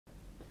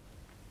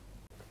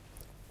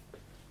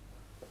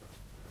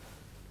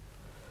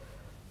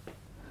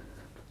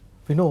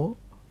We know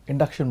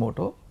induction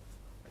motor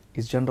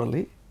is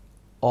generally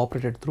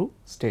operated through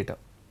stator.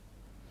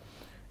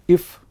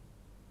 If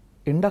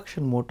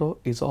induction motor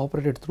is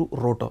operated through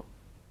rotor,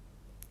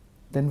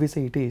 then we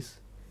say it is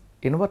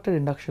inverted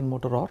induction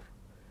motor or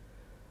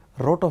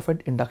rotor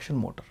fed induction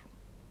motor.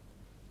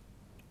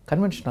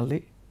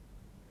 Conventionally,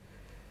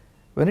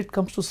 when it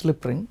comes to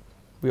slip ring,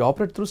 we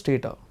operate through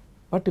stator,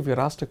 but if you are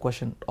asked a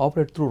question to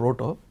operate through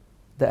rotor,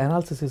 the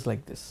analysis is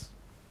like this.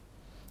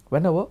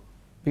 Whenever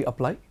we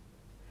apply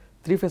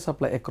 3-phase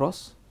supply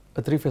across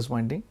a 3-phase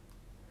winding,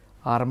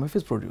 RMF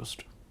is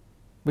produced,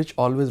 which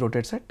always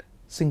rotates at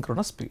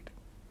synchronous speed.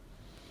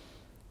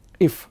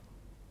 If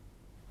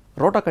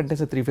rotor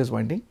contains a 3-phase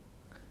winding,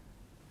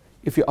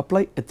 if you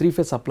apply a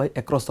 3-phase supply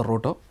across the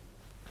rotor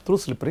through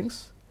slip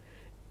rings,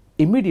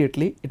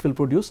 immediately it will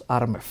produce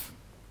RMF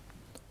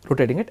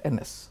rotating at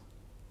Ns.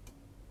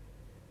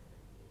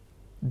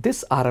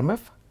 This RMF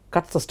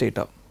cuts the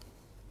stator,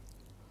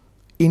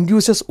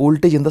 induces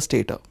voltage in the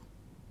stator.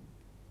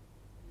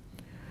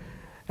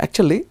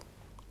 Actually,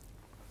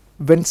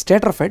 when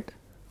stator fed,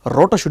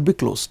 rotor should be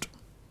closed.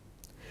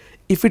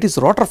 If it is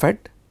rotor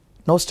fed,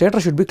 now stator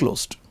should be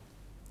closed.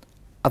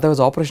 Otherwise,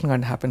 operation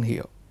can't happen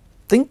here.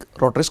 Think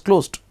rotor is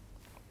closed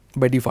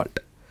by default.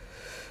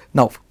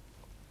 Now,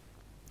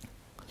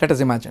 let us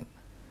imagine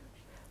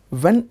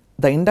when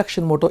the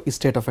induction motor is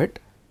stator fed,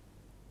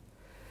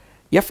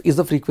 F is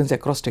the frequency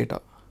across stator.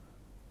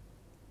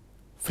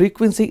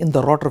 Frequency in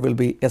the rotor will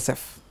be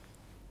SF.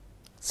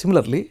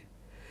 Similarly,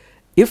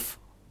 if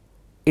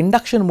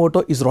induction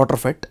motor is rotor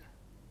fed,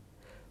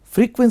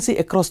 frequency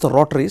across the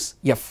rotor is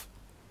F.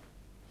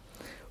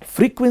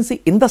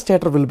 Frequency in the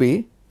stator will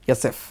be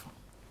SF.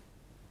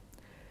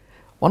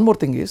 One more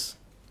thing is,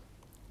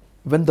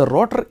 when the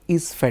rotor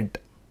is fed,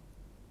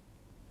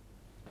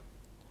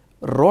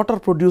 rotor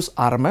produce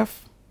RMF.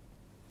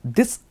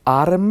 This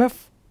RMF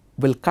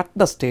will cut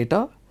the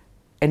stator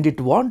and it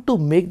want to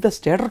make the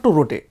stator to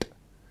rotate,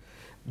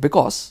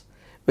 because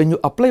when you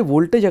apply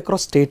voltage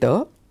across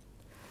stator,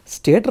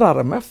 stator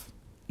RMF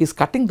is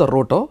cutting the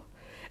rotor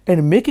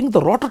and making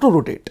the rotor to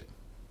rotate.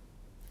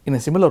 In a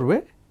similar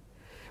way,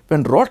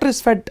 when rotor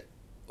is fed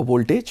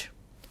voltage,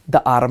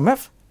 the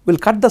RMF will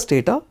cut the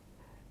stator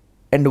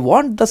and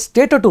want the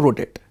stator to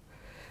rotate,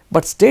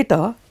 but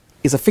stator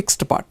is a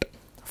fixed part,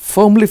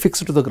 firmly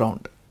fixed to the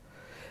ground.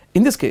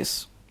 In this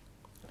case,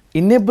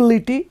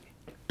 inability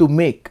to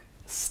make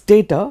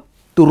stator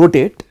to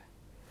rotate,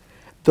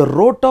 the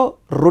rotor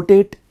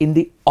rotate in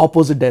the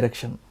opposite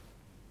direction.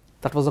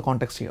 That was the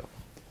context here.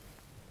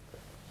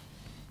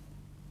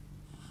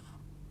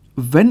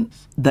 When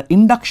the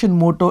induction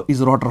motor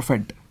is rotor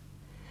fed,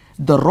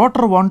 the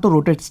rotor want to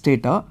rotate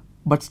stator,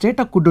 but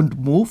stator couldn't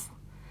move.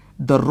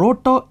 The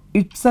rotor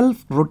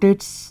itself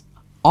rotates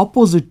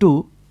opposite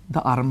to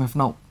the RMF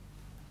now.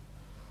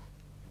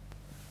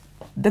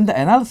 Then the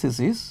analysis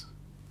is,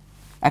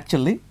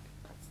 actually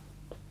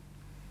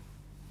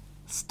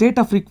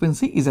stator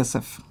frequency is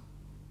SF.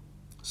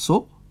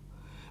 So,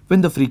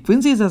 when the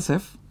frequency is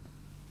SF,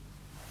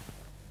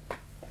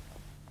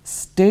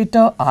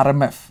 stator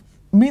RMF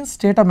means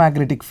stator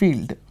magnetic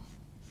field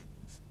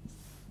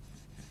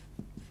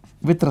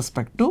with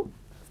respect to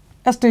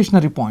a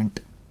stationary point.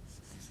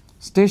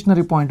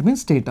 Stationary point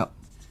means stator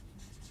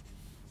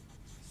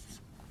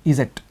is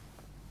at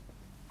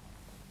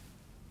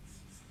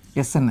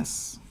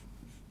SNS.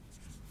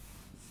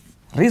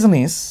 Reason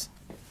is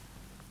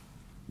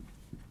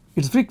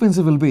its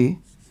frequency will be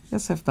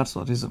SF, that's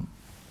the reason.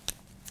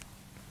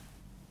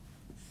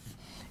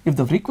 If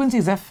the frequency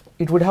is F,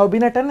 it would have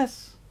been at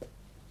NS.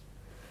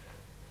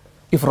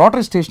 If rotor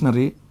is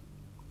stationary,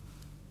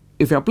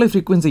 if you apply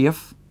frequency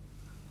F,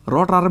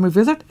 rotor RMF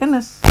is at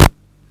NS.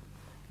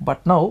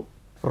 But now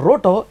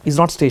rotor is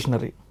not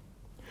stationary.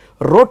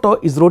 Rotor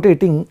is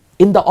rotating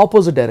in the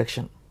opposite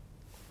direction.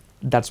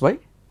 That's why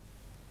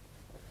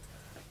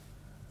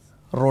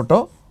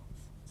rotor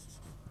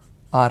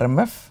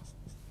RMF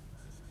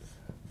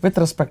with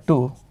respect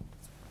to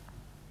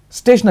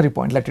stationary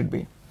point, let it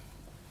be,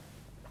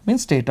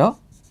 means stator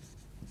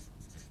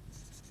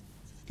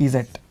is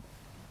at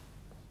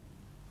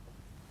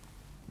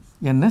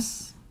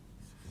NS.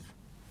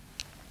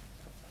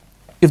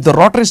 If the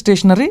rotor is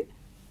stationary,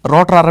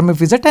 rotor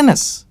RMF is at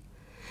NS,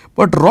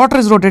 but rotor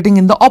is rotating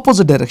in the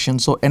opposite direction.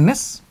 So,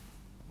 NS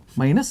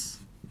minus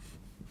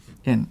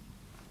N,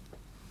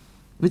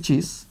 which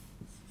is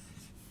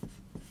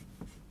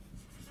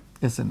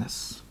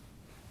SNS.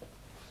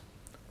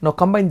 Now,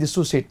 combine these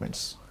two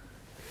statements.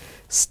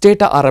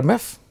 Stator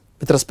RMF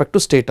with respect to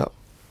stator,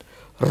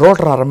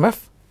 rotor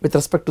RMF with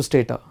respect to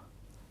stator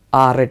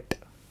are at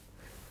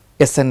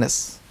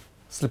SNS,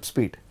 slip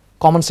speed.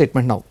 Common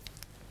statement now.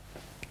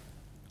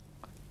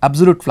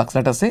 Absolute flux,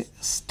 let us say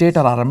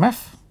stator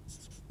RMF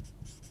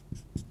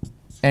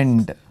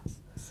and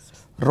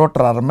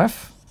rotor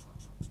RMF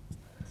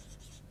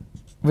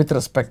with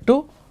respect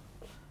to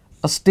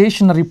a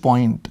stationary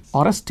point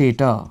or a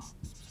stator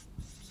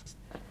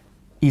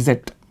is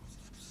at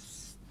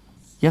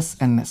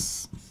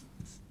SNS.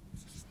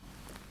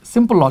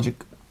 Simple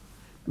logic.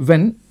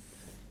 When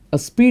a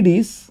speed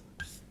is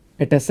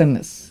at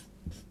SNS.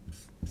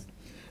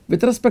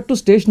 With respect to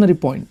stationary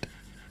point,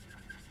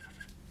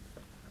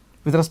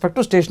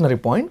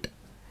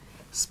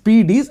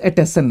 speed is at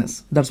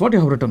SNS. That's what you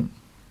have written.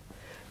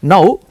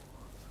 Now,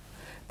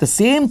 the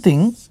same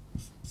thing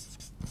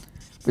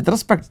with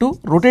respect to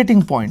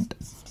rotating point.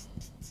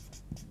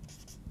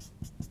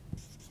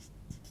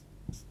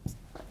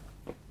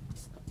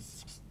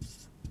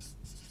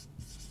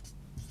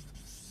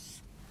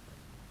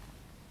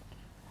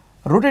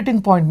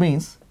 Rotating point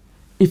means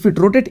if it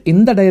rotates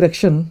in the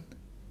direction,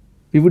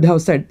 we would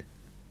have said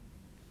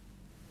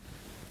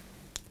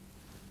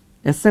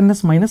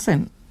SNS minus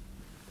n.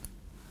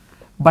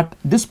 But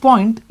this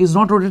point is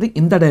not rotating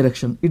in the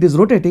direction, it is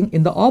rotating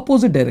in the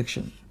opposite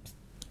direction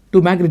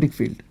to magnetic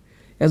field.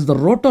 As the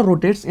rotor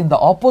rotates in the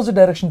opposite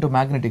direction to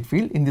magnetic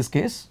field, in this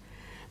case,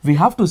 we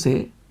have to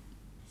say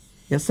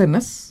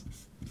SNS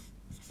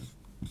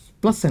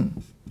plus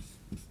n.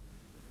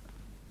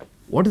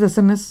 What is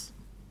SNS?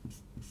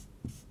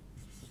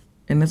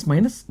 NS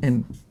minus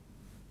n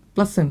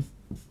plus n.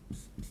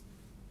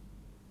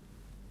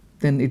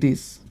 Then it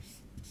is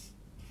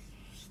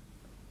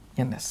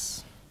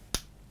NS.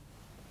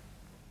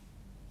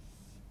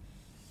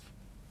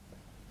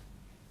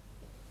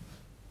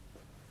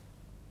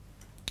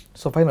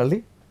 So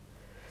finally,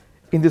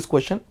 in this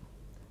question,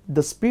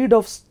 the speed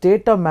of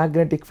stator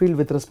magnetic field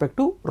with respect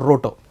to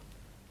rotor.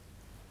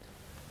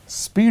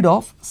 Speed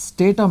of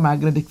stator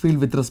magnetic field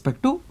with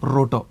respect to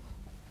rotor.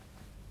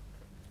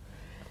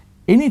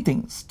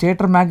 Anything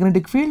stator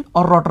magnetic field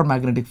or rotor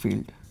magnetic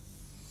field.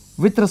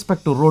 With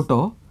respect to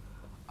rotor,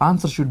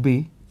 answer should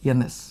be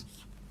NS.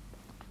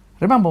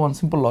 Remember one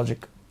simple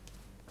logic.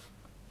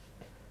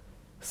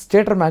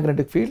 Stator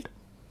magnetic field,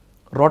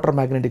 rotor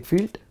magnetic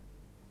field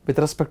with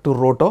respect to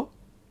rotor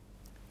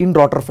in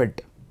rotor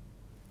fed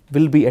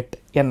will be at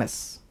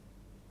NS.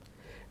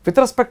 With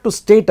respect to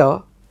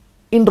stator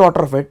in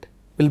rotor fed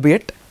will be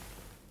at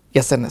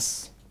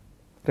SNS.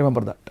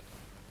 Remember that.